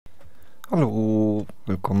Hallo,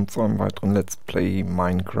 willkommen zu einem weiteren Let's Play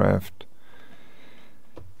Minecraft.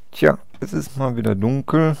 Tja, es ist mal wieder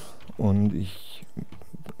dunkel und ich,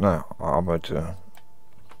 arbeite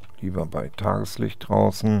lieber bei Tageslicht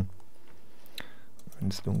draußen. Wenn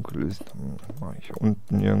es dunkel ist, dann mache ich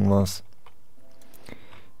unten irgendwas.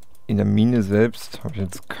 In der Mine selbst habe ich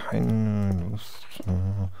jetzt keine Lust,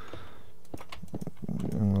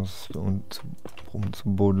 irgendwas da unten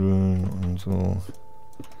rumzubuddeln und so.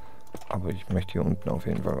 Aber ich möchte hier unten auf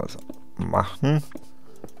jeden Fall was machen.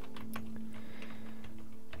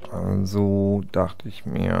 Also dachte ich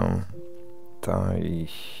mir, da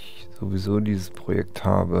ich sowieso dieses Projekt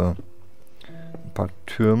habe, ein paar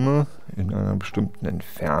Türme in einer bestimmten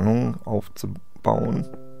Entfernung aufzubauen,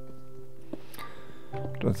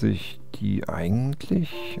 dass ich die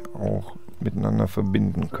eigentlich auch miteinander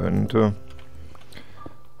verbinden könnte.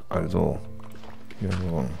 Also hier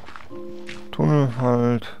so ein Tunnel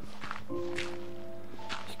halt.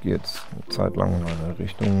 Ich gehe jetzt eine Zeit lang in eine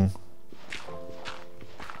Richtung.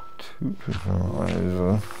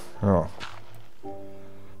 Typischerweise, ja.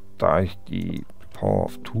 Da ich die Power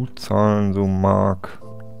of Two-Zahlen so mag,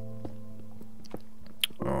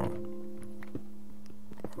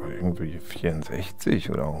 irgendwie 64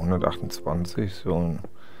 oder 128 so in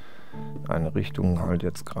eine Richtung halt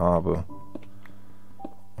jetzt grabe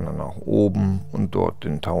und dann nach oben und dort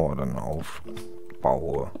den Tower dann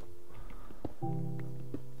aufbaue.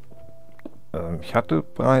 Ich hatte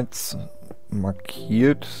bereits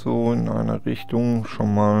markiert so in einer Richtung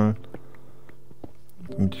schon mal,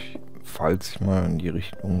 damit ich, falls ich mal in die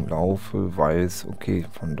Richtung laufe, weiß, okay,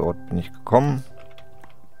 von dort bin ich gekommen.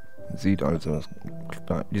 Man sieht also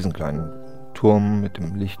diesen kleinen Turm mit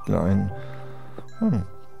dem Lichtlein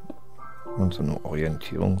und so eine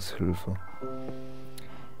Orientierungshilfe.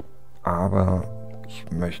 Aber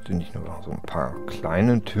ich möchte nicht nur so ein paar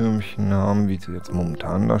kleine Türmchen haben, wie sie jetzt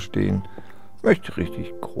momentan da stehen. Ich möchte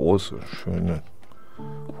richtig große, schöne,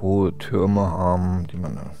 hohe Türme haben, die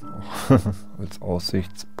man dann auch als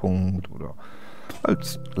Aussichtspunkt oder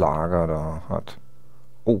als Lager da hat.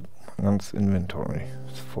 Oh, mein ganzes Inventory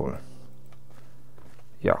ist voll.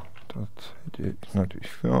 Ja, das hätte ich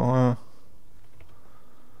natürlich für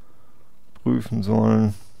prüfen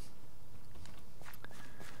sollen.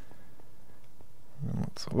 Gehen wir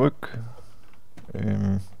mal zurück.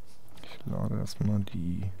 Ich lade erstmal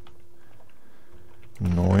die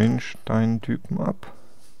neuen Steintypen ab.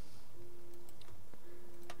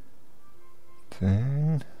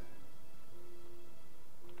 10.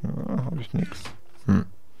 Ja, habe ich nichts.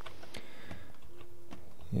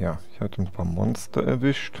 Ja, ich hatte ein paar Monster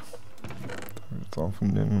erwischt. Jetzt auch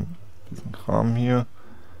von diesen Kram hier.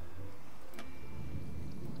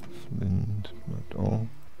 Flint wird auch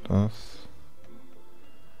das.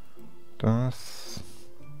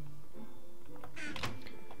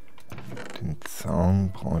 Den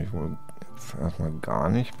Zaun brauche ich wohl jetzt erstmal gar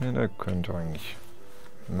nicht mehr. Der könnte eigentlich...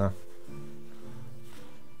 Na.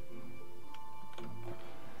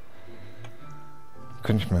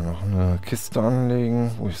 Könnte ich mir noch eine Kiste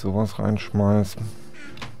anlegen, wo ich sowas reinschmeiße.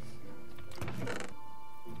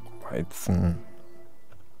 Weizen.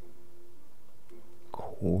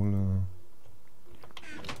 Kohle.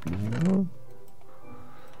 Blume.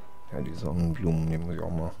 Ja, die Sonnenblumen, die muss ich auch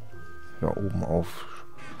mal hier oben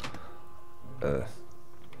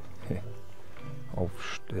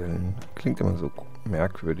aufstellen. Klingt immer so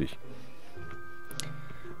merkwürdig.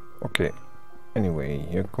 Okay. Anyway,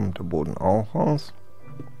 hier kommt der Boden auch raus.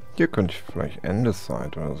 Hier könnte ich vielleicht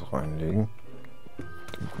Endeszeit oder so reinlegen.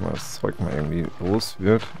 Dann gucken wir, das Zeug mal irgendwie los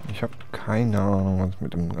wird. Ich habe keine Ahnung, was ich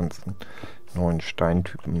mit dem ganzen neuen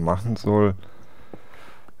Steintypen machen soll.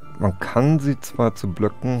 Man kann sie zwar zu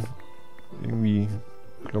Blöcken irgendwie,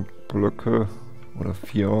 ich glaube, Blöcke oder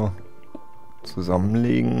 4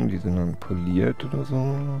 zusammenlegen, die sind dann poliert oder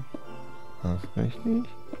so. Das ist richtig.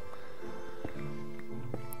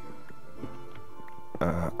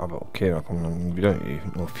 Aber okay, da kommen dann wieder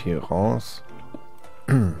nur 4 raus.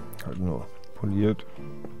 Halt nur poliert.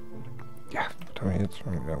 Ja, was habe ich jetzt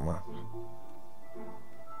schon wieder gemacht?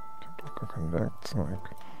 Ich habe doch gar kein Werkzeug.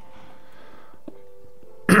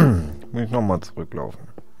 Muss ich nochmal zurücklaufen.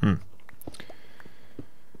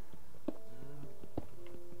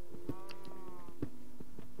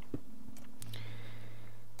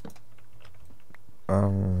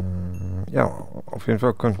 Ja, auf jeden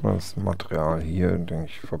Fall könnte man das Material hier, denke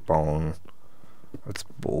ich, verbauen als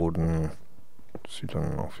Boden. Das sieht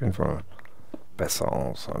dann auf jeden Fall besser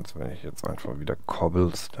aus, als wenn ich jetzt einfach wieder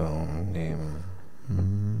Cobblestone nehme.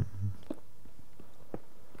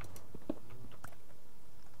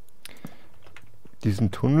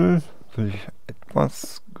 Diesen Tunnel will ich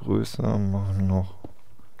etwas größer machen noch.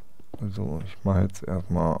 Also ich mache jetzt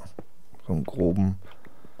erstmal so einen groben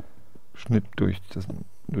Schnitt durch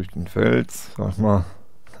den Fels, sag ich mal.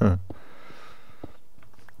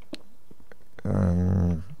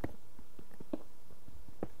 Dann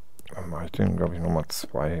mache ich den, glaube ich, nochmal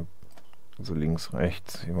 2. Also links,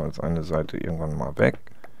 rechts, jeweils eine Seite irgendwann mal weg.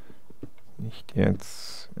 Nicht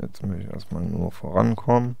jetzt. Jetzt möchte ich erstmal nur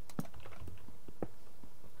vorankommen.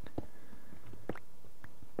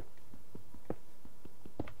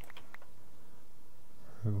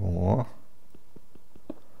 So.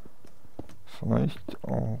 Vielleicht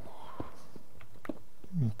auch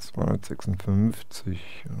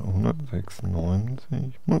 256 oder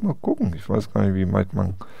 196. Muss mal gucken. Ich weiß gar nicht, wie weit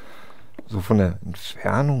man so von der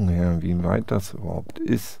Entfernung her, wie weit das überhaupt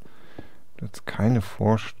ist. Jetzt keine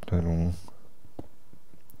Vorstellung.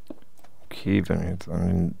 Okay, wenn ich jetzt an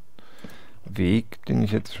den Weg, den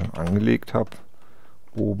ich jetzt schon angelegt habe,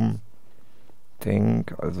 oben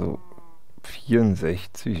denke, also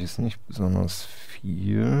 64 ist nicht besonders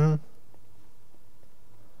viel.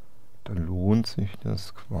 Da lohnt sich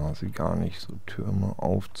das quasi gar nicht, so Türme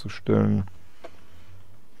aufzustellen.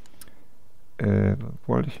 Was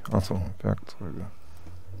wollte ich? Achso, Werkzeuge.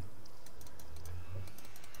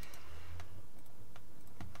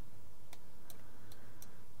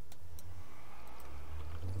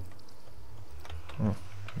 Ah,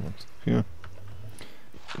 zu viel.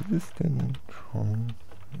 Ist es denn schon?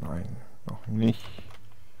 Nein, noch nicht.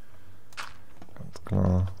 Ganz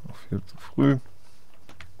klar, noch viel zu früh.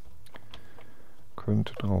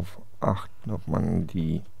 Könnte darauf achten, ob man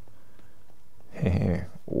die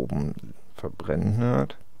oben verbrennen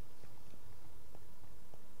hört.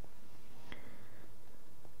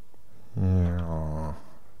 Ja.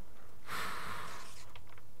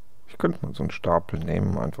 Ich könnte mal so einen Stapel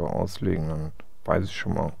nehmen, einfach auslegen, dann weiß ich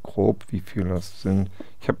schon mal grob, wie viel das sind.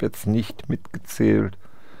 Ich habe jetzt nicht mitgezählt.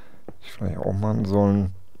 Ich vielleicht auch machen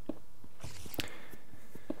sollen.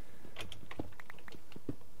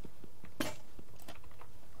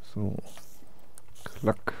 So.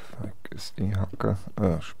 Klack, weg ist die Hacke.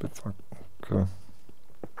 Spitzhacke.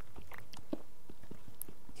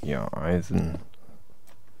 Ja, Eisen.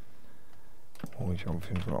 Hole ich auf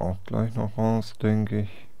jeden Fall auch gleich noch raus, denke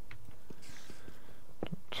ich.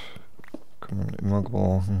 Das kann man immer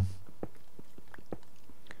brauchen.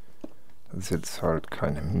 Das ist jetzt halt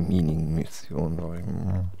keine Mini-Mission, sag ich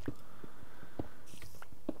mal.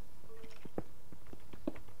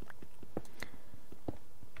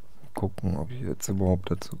 Gucken, ob ich jetzt überhaupt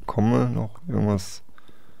dazu komme, noch irgendwas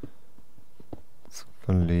zu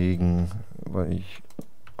verlegen, weil ich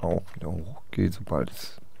auch wieder hochgehe, sobald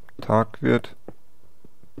es Tag wird.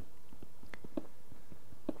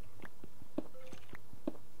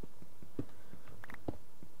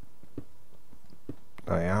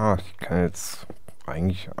 Naja, ich kann jetzt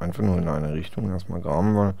eigentlich einfach nur in eine Richtung erstmal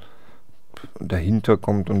graben, weil dahinter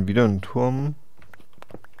kommt dann wieder ein Turm.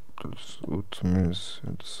 Das ist so zumindest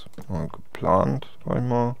jetzt mal geplant, sag ich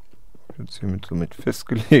mal. Jetzt hiermit so mit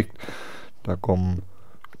festgelegt. Da kommen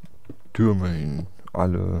Türme hin.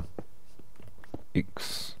 Alle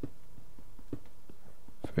X.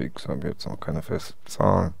 Für X habe ich jetzt noch keine feste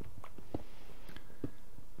Zahl.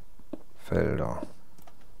 Felder.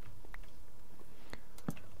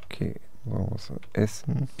 Okay, so was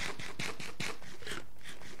essen.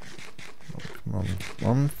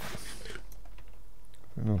 Mampf.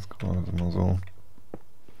 Ich sehe das gerade immer so.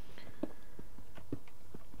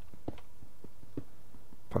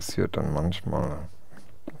 Passiert dann manchmal,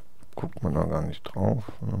 guckt man da gar nicht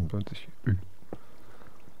drauf und dann plötzlich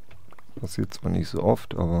passiert zwar nicht so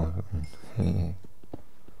oft, aber hey.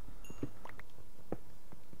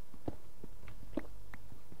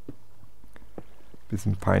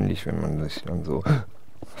 Bisschen peinlich, wenn man sich dann so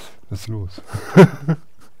was ist los?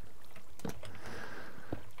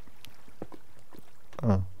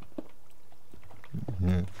 Ah.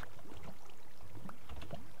 Yes.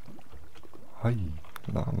 Hi,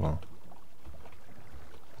 Lava.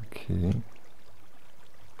 Okay.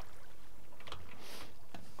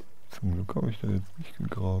 Zum Glück habe ich da jetzt nicht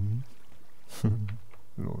gegraben.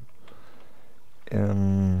 Lol. Jetzt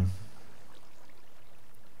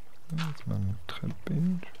mal eine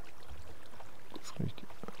Treppe. Das ist richtig.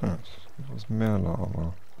 Ah, das ist etwas mehr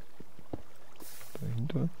Lava.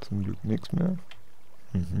 Dahinter zum Glück nichts mehr.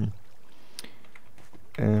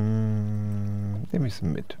 Nehme ich sie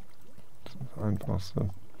mit. Das ist das Einfachste.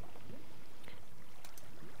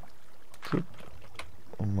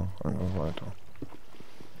 Und mach einfach weiter.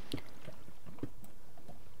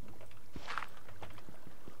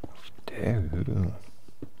 Auf der Höhe.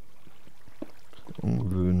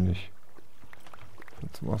 Ungewöhnlich.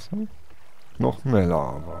 Jetzt das Wasser. Noch mehr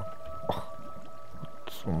Lava. Ach,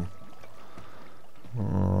 zum...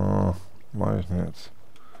 mach ich denn jetzt?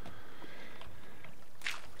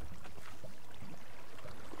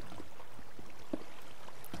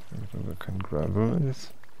 Wenn da kein Gravel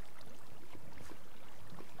ist.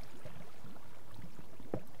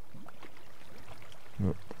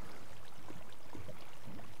 Ja.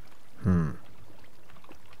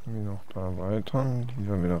 Irgendwie noch da erweitern, die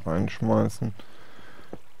da wieder reinschmeißen.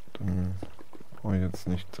 Dann brauche ich jetzt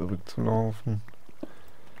nicht zurückzulaufen.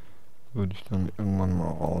 Würde ich dann irgendwann mal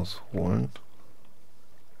rausholen.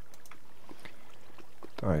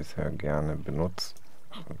 Da ich es ja gerne benutze.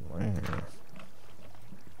 Ach,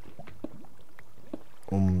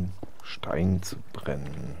 um Stein zu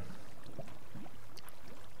brennen.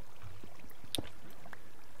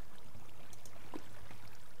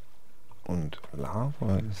 Und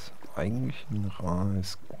Lava ist eigentlich ein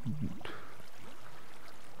rares Gut.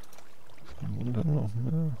 Was haben wir dann noch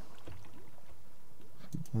mehr?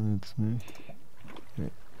 Sieht man jetzt nicht.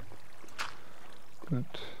 Nee.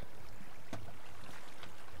 Gut.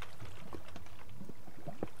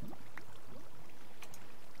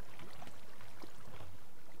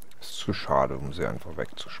 Ist zu schade, um sie einfach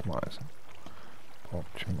wegzuschmeißen.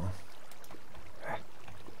 Behaupte ich mal.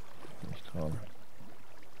 Nicht dran.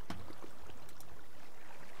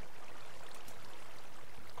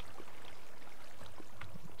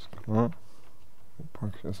 Klar. Wo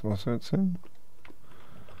packe ich das Wasser jetzt hin?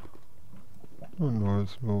 Ein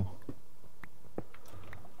neues Loch.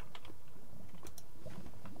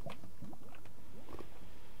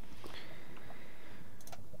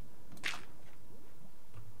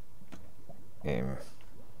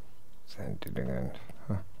 Sehr intelligent.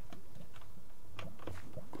 Ha.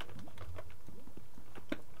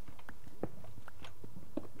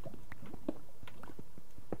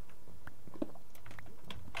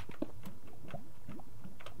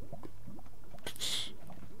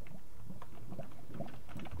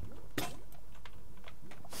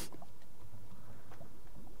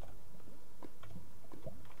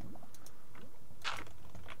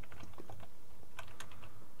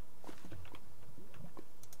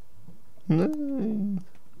 Nein!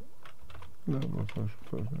 Aber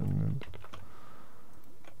verwendet.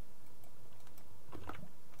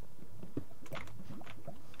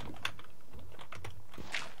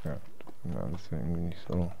 Ja, das ist ja irgendwie nicht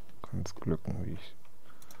so ganz glücken, wie ich.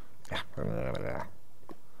 Ja,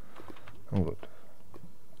 na gut.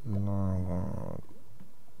 Lava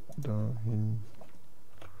dahin.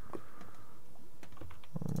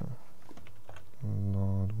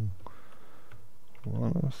 Ladung. Wo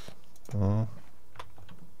war das? Da.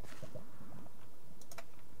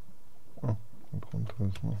 Oh, und drunter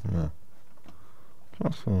ist noch mehr.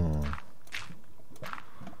 Klasse.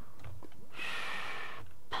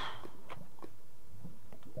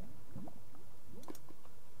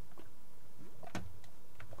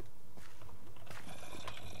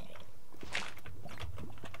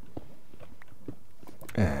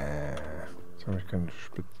 Jetzt habe ich keine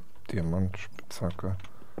Diamantspitzhacke.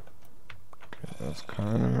 Okay, da ist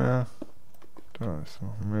keine mehr. Da ist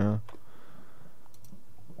noch mehr.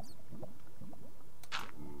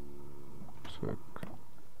 Zack.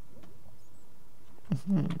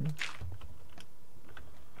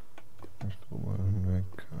 Nicht drüber hinweg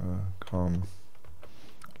Kram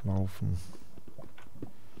laufen.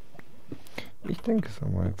 Ich denke, es ist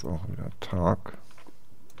aber jetzt auch wieder Tag.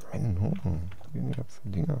 Mein Noten, gehen die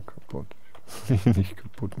ganzen Dinger kaputt. Ich will die nicht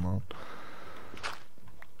kaputt machen.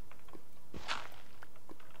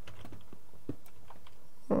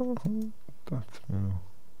 Dachte mir noch.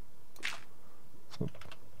 So.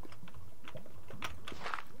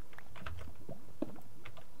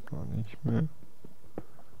 War nicht mehr.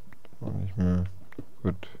 War nicht mehr.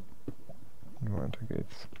 Gut. Und weiter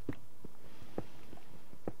geht's.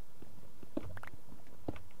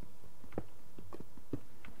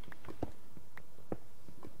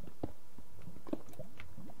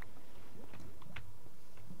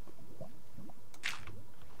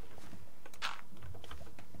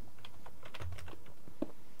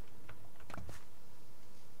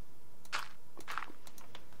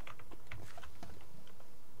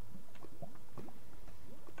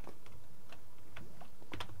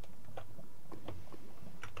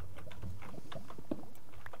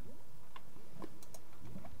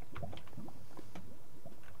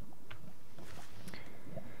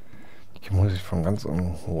 Die muss ich von ganz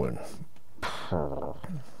unten holen.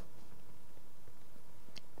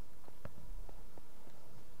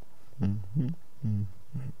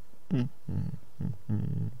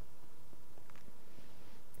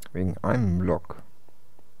 Wegen einem Block.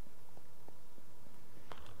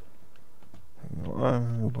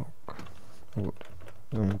 Block. Gut.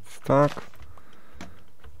 Wir haben jetzt Tag.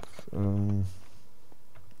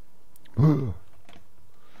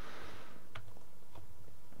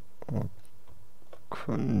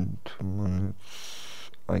 Könnte man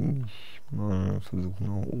jetzt eigentlich mal versuchen,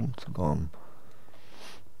 nach oben zu graben.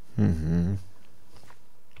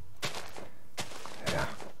 Ja,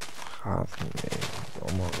 Rasen, ey, muss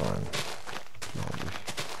auch mal rein, glaube ich.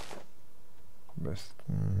 Am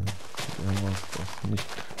besten irgendwas, das nicht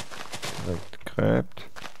direkt gräbt.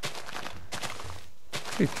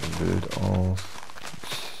 Sieht so wild aus.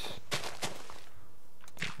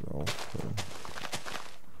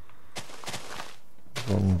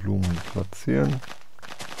 Sonnenblumen platzieren.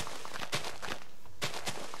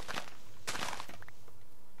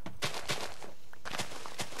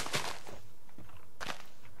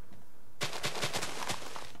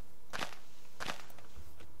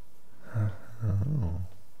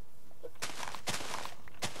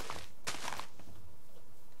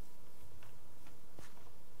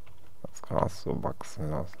 Das Gras so wachsen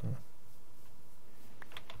lassen.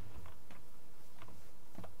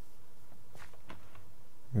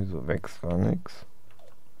 Wieso wächst da nichts?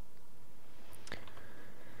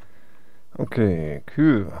 Okay,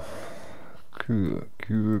 Kühe. Kühe.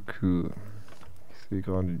 Ich sehe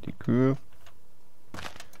gerade die Kühe.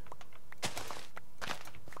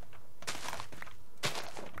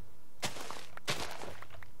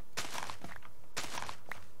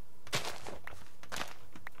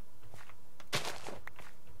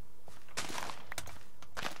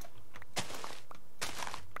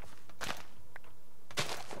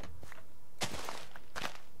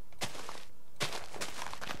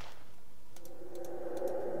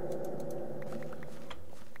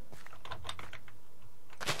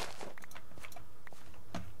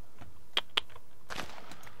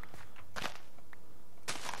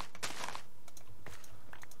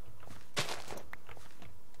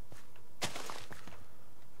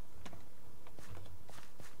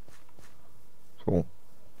 So,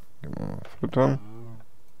 gehen wir mal füttern.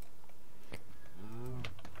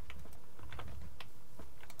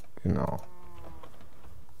 Genau.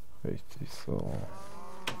 Richtig so.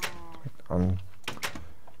 Direkt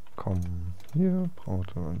ankommen. Hier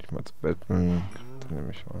braucht er noch nicht mal zu betteln. Kriegt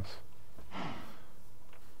nämlich was.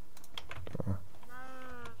 Da.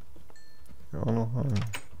 Hier auch noch ein.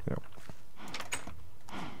 Ja.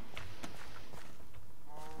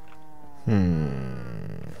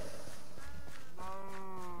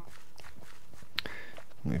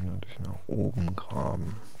 Muss ich natürlich nach oben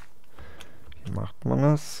graben. Wie macht man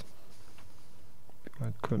das? Wie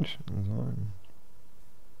weit könnte ich denn sein?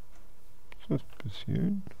 Ist das bis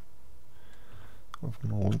hierhin? Einfach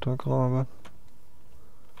mal runtergrabe.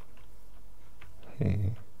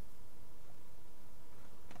 Hey.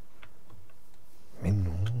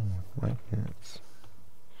 Menno, was meint ihr jetzt?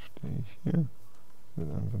 Stehe ich hier?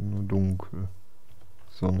 Wird einfach nur dunkel.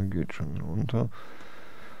 Die Sonne geht schon wieder unter.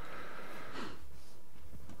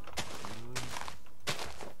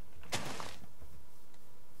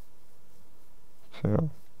 Tja.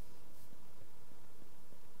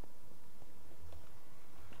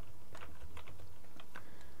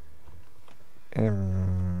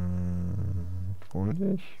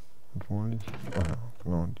 Obwohl ich, ah ja,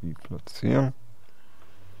 genau, die platzieren.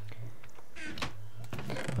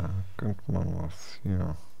 Da könnte man was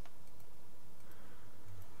hier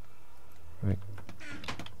wegpacken,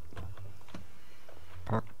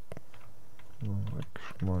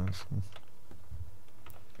 wegschmeißen.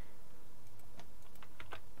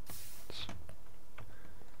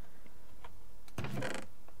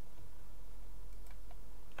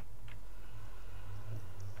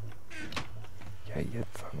 Ja,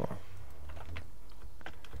 jetzt aber.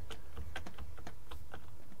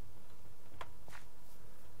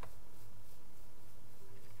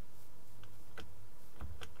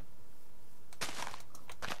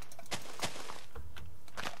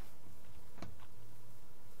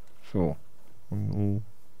 So, und nun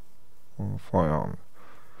Feierabend.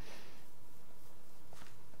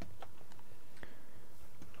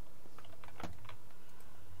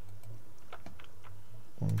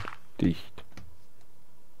 Und dicht.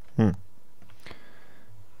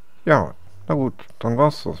 Ja, na gut, dann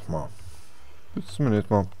war's das mal. Bis zum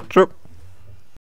nächsten Mal. Tschüss.